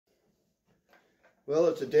Well,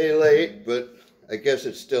 it's a day late, but I guess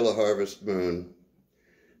it's still a harvest moon.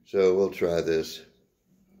 So we'll try this.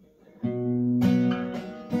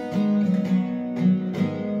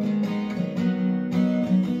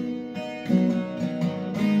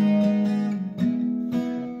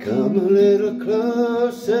 Come a little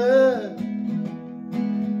closer,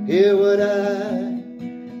 hear what I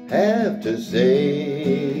have to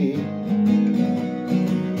say.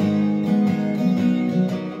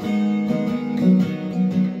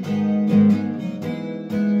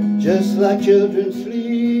 Just like children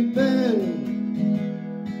sleeping,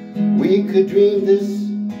 we could dream this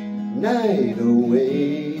night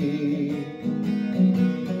away.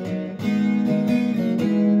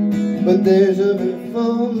 But there's a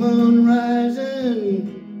full moon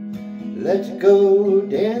rising, let's go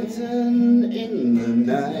dancing in the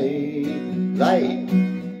night light.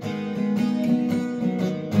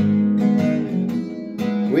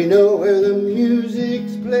 We know where the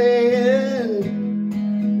music's playing,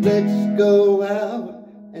 let's go out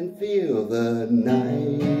and feel the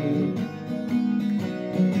night.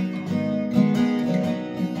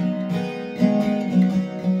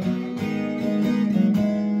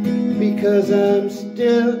 Because I'm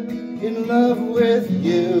still in love with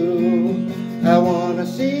you, I wanna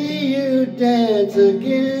see you dance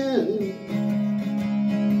again.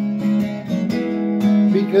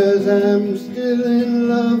 Because I'm still in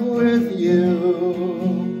love with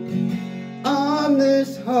you on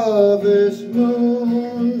this harvest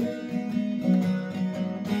moon.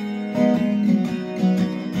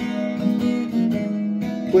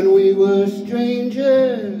 When we were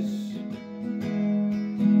strangers,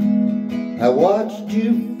 I watched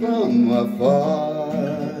you from afar.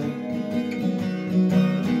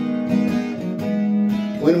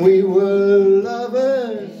 When we were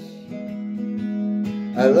lovers,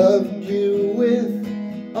 I loved you with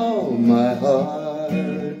all my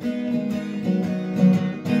heart.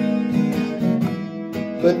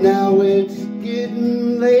 But now it's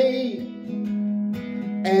getting late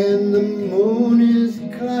and the moon is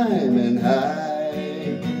climbing high.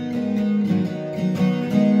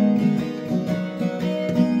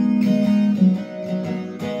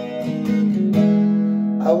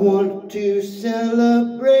 I want to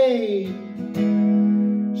celebrate,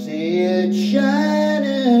 see it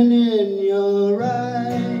shining in your eye.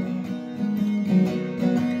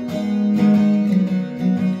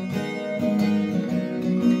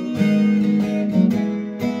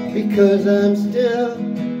 Because I'm still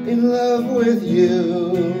in love with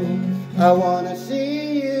you, I want to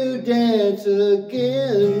see you dance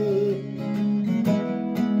again.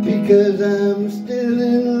 Because I'm still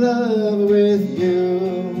in love with you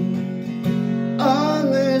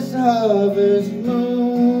on this harvest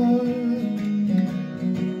moon.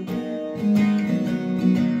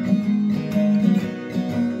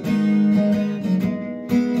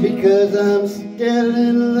 Because I'm still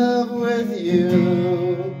in love with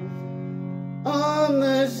you on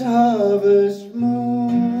this harvest moon.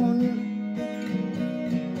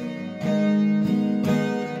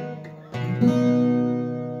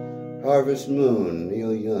 Harvest Moon,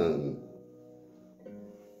 Neil Young.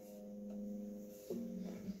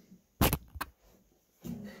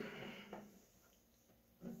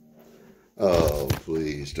 Oh,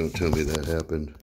 please, don't tell me that happened.